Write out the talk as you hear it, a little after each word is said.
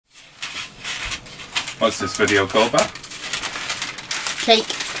What's this video called, Beth? Cake,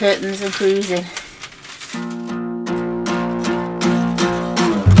 curtains and cruising.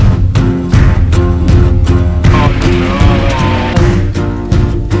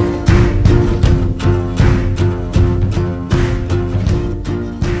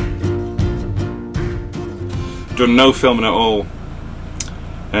 Done no filming at all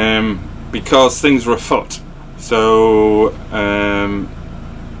because things were afoot. So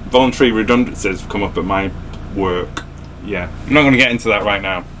voluntary redundancies have come up at my work. Yeah, I'm not going to get into that right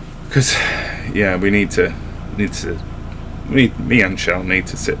now because yeah, me and Shell need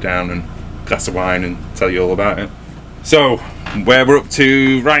to sit down and glass of wine and tell you all about it. So where we're up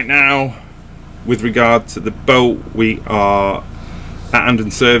to right now with regard to the boat, we are at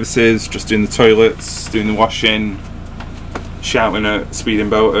Andon Services, just doing the toilets, doing the washing, shouting at speeding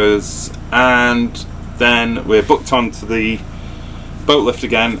boaters, and then we're booked on to the boat lift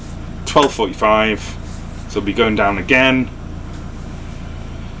again, 12:45, so we'll be going down again.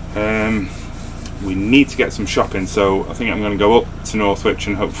 We need to get some shopping, so I think I'm going to go up to Northwich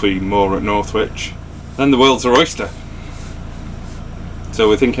and hopefully more at Northwich. Then the world's our oyster. So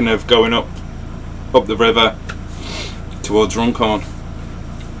we're thinking of going up the river towards Runcorn.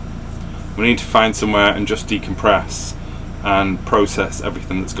 We need to find somewhere and just decompress and process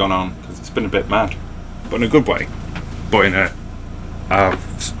everything that's gone on, because it's been a bit mad, but in a good way. But in a,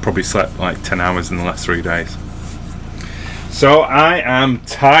 I've probably slept like 10 hours in the last 3 days. So I am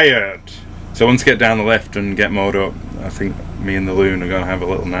tired. So once I get down the lift and get moored up, I think me and the loon are going to have a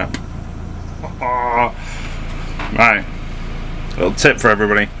little nap. Right, little tip for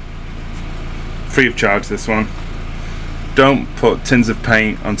everybody. Free of charge, this one. Don't put tins of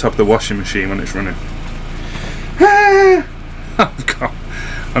paint on top of the washing machine when it's running. Oh God,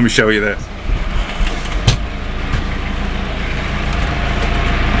 let me show you this.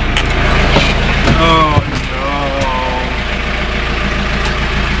 Oh no!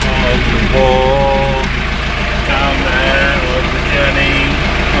 Oh, the wall down there, on the journey.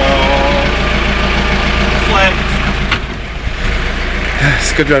 Oh, flipped.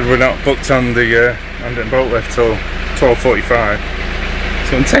 It's good that we're not booked on the Andon boat lift till 12:45.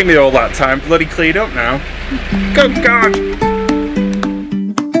 It's going to take me all that time. Bloody cleaned up now. Good God!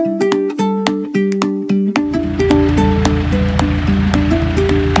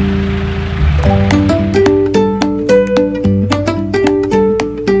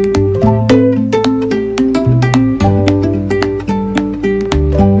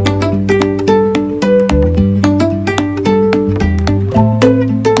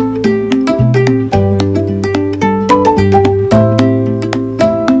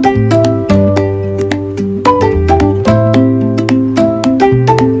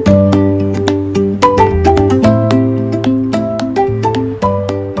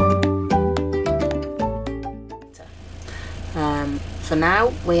 For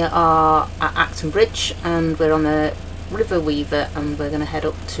now we are at Acton Bridge and we're on a river weaver and we're going to head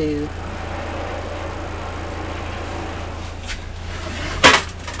up to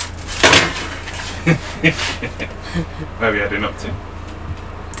Where are we heading up to?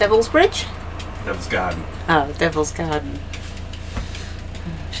 Devil's Bridge? Devil's Garden. Oh, Devil's Garden.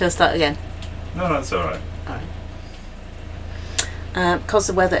 Shall I start again? No, that's alright. Alright. Because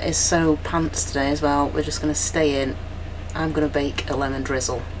the weather is so pants today as well, we're just going to stay in. I'm going to bake a lemon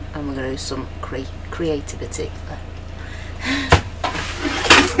drizzle and we're going to do some creativity.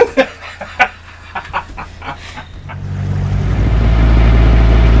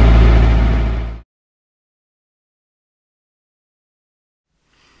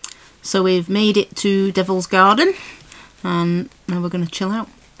 So we've made it to Devil's Garden and now we're going to chill out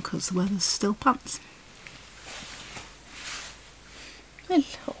because the weather's still pants. Hello,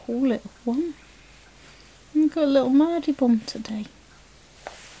 little one. You've got a little mardy bum today.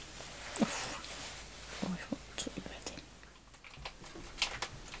 Oh, I want to be ready.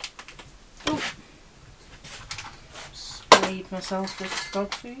 Oh, sprayed myself with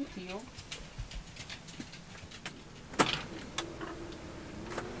dog food. Yo.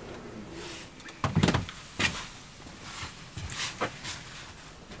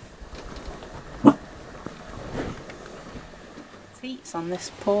 Feet's on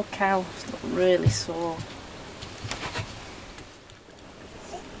this poor cow. It's got really sore.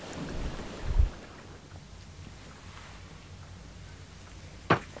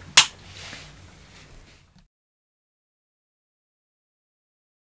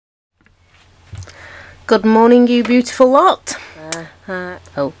 Good morning, you beautiful lot.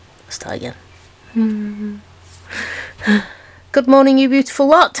 Oh, let's start again. Good morning, you beautiful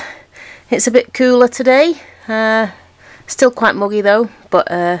lot. It's a bit cooler today. Still quite muggy though, but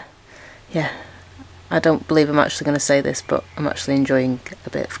yeah, I don't believe I'm actually going to say this, but I'm actually enjoying a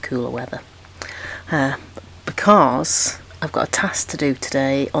bit of cooler weather. Because I've got a task to do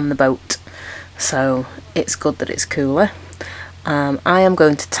today on the boat, so it's good that it's cooler. I am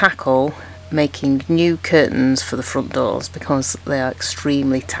going to tackle making new curtains for the front doors because they are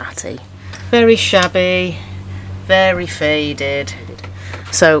extremely tatty. Very shabby, very faded.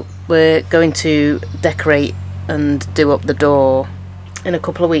 So we're going to decorate and do up the door in a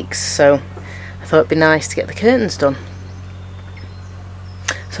couple of weeks, so I thought it'd be nice to get the curtains done.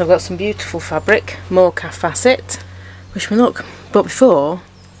 So I've got some beautiful fabric, more calf facet, wish me luck. But before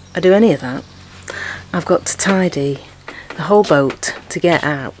I do any of that, I've got to tidy the whole boat to get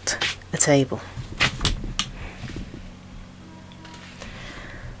out a table.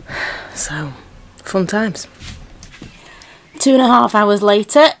 So, fun times. 2.5 hours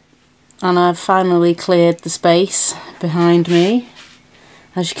later, and I've finally cleared the space behind me.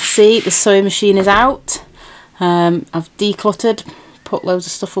 As you can see, the sewing machine is out. I've decluttered, put loads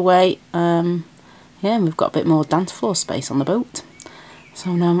of stuff away. Yeah, and we've got a bit more dance floor space on the boat.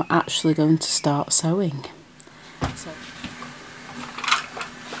 So now I'm actually going to start sewing.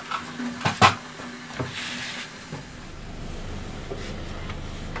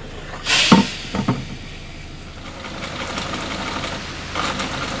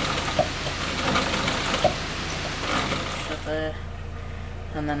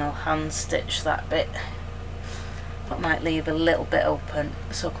 And then I'll hand stitch that bit, but might leave a little bit open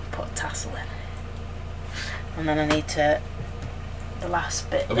so I can put a tassel in. And then I need to, the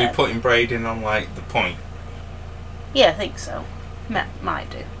last bit. Are we putting braiding on like the point? Yeah, I think so. Might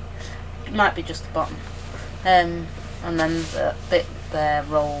do. It might be just the bottom. And then the bit there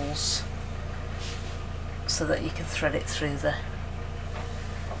rolls so that you can thread it through the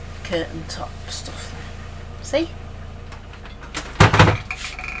curtain top stuff. See?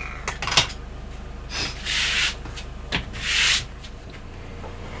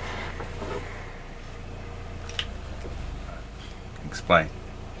 Explain.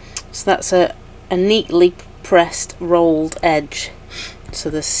 So that's a neatly pressed rolled edge. So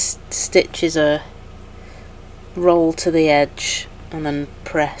the stitches are rolled to the edge and then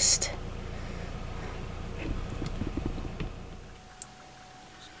pressed.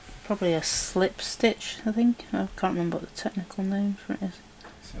 Probably a slip stitch, I think. I can't remember what the technical name for it is.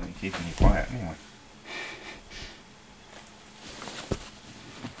 It's only keeping you quiet anyway.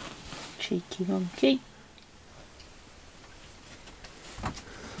 Cheeky monkey.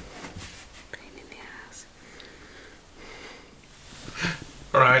 Pain in the ass.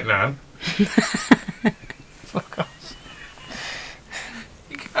 Alright, Nan. Fuck off.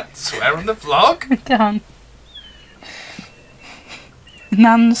 You can't swear on the vlog. I can't.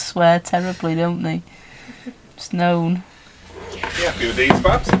 Nans swear terribly, don't they? It's known. You happy with these,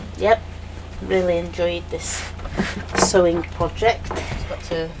 Babs? Yep. Really enjoyed this sewing project. Just got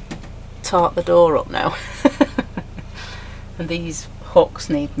to tart the door up now. And these hooks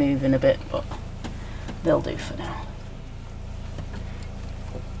need moving a bit, but they'll do for now.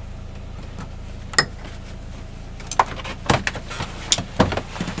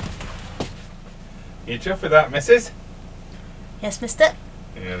 You chuffed with that, missus? Yes, mister.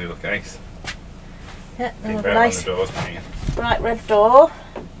 You really look ace. Yeah, they Keep have a out nice on the doors, mate. bright red door.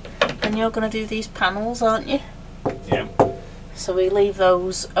 And you're going to do these panels, aren't you? Yeah. So we leave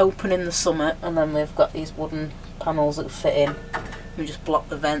those open in the summer, and then we've got these wooden panels that fit in. We just block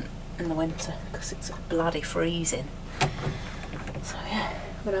the vent in the winter because it's bloody freezing. So yeah,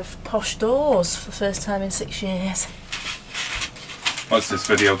 we're going to have posh doors for the first time in 6 years. What's this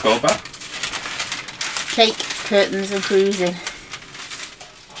video called, Bab? Cake, curtains and cruising.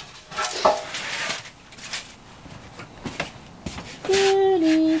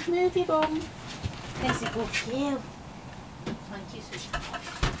 Goody, movie bomb. There's a good view. Thank you, sweetheart.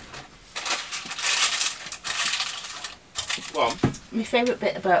 One. My favourite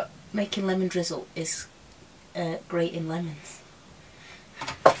bit about making lemon drizzle is grating lemons.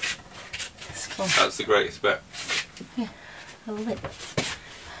 It's fun. That's the greatest bit. Yeah, I love it.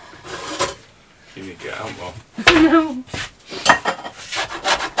 You need to get out more. No.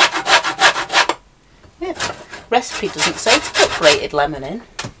 Yeah. Recipe doesn't say to put grated lemon in.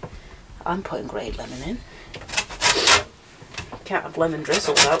 I'm putting grated lemon in. Can't have lemon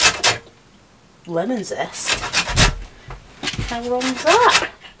drizzle without lemon zest. How wrong's that?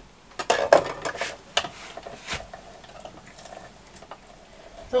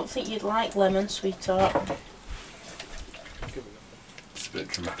 Don't think you'd like lemon, sweetheart. It's a bit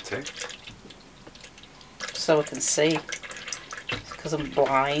dramatic. So I can see. Because I'm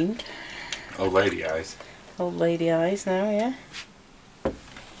blind. Old lady eyes. Old lady eyes now, yeah.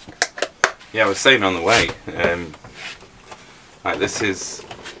 Yeah, I was saying on the way, like this is the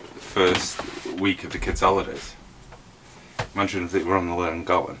first week of the kids' holidays. Imagine if it were on the Learn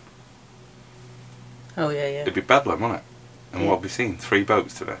going. Oh yeah, yeah. It'd be bedlam, wouldn't it? And what have we seen? 3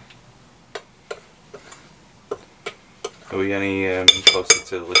 boats today. Are we any closer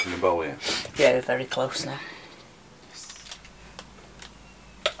to licking the bowl yet? Yeah, we're very close now.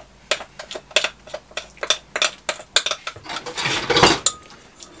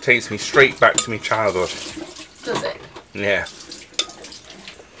 Takes me straight back to my childhood. Does it? Yeah.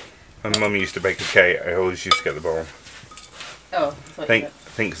 When Mum used to bake a cake, I always used to get the bowl. Oh, I think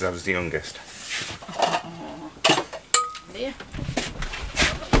because I was the youngest. Dear.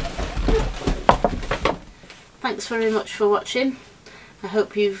 Thanks very much for watching. I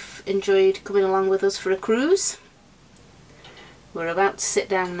hope you've enjoyed coming along with us for a cruise. We're about to sit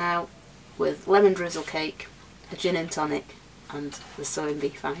down now with lemon drizzle cake, a gin and tonic, and the soy and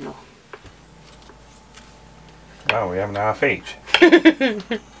beef final. Wow, we have an half each.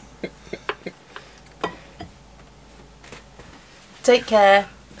 Take care,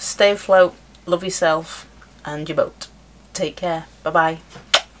 stay afloat, love yourself and your boat. Take care, bye bye.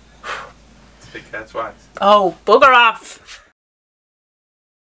 Take care twice. Oh, bugger off!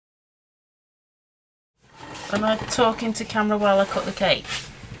 Am I talking to camera while I cut the cake?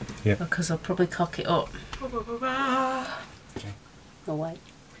 Yeah. Because I'll probably cock it up. Okay. Oh wait.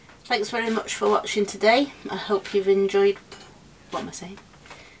 Thanks very much for watching today. I hope you've enjoyed... What am I saying?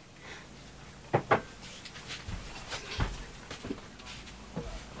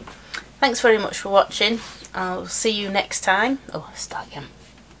 Thanks very much for watching. I'll see you next time. Oh, I'll start again.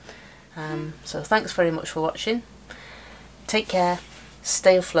 So thanks very much for watching. Take care.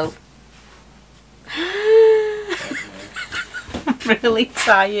 Stay afloat. I'm really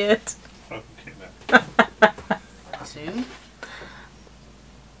tired. Okay, Zoom.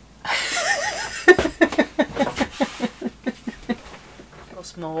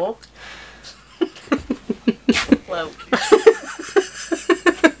 What's more? Float.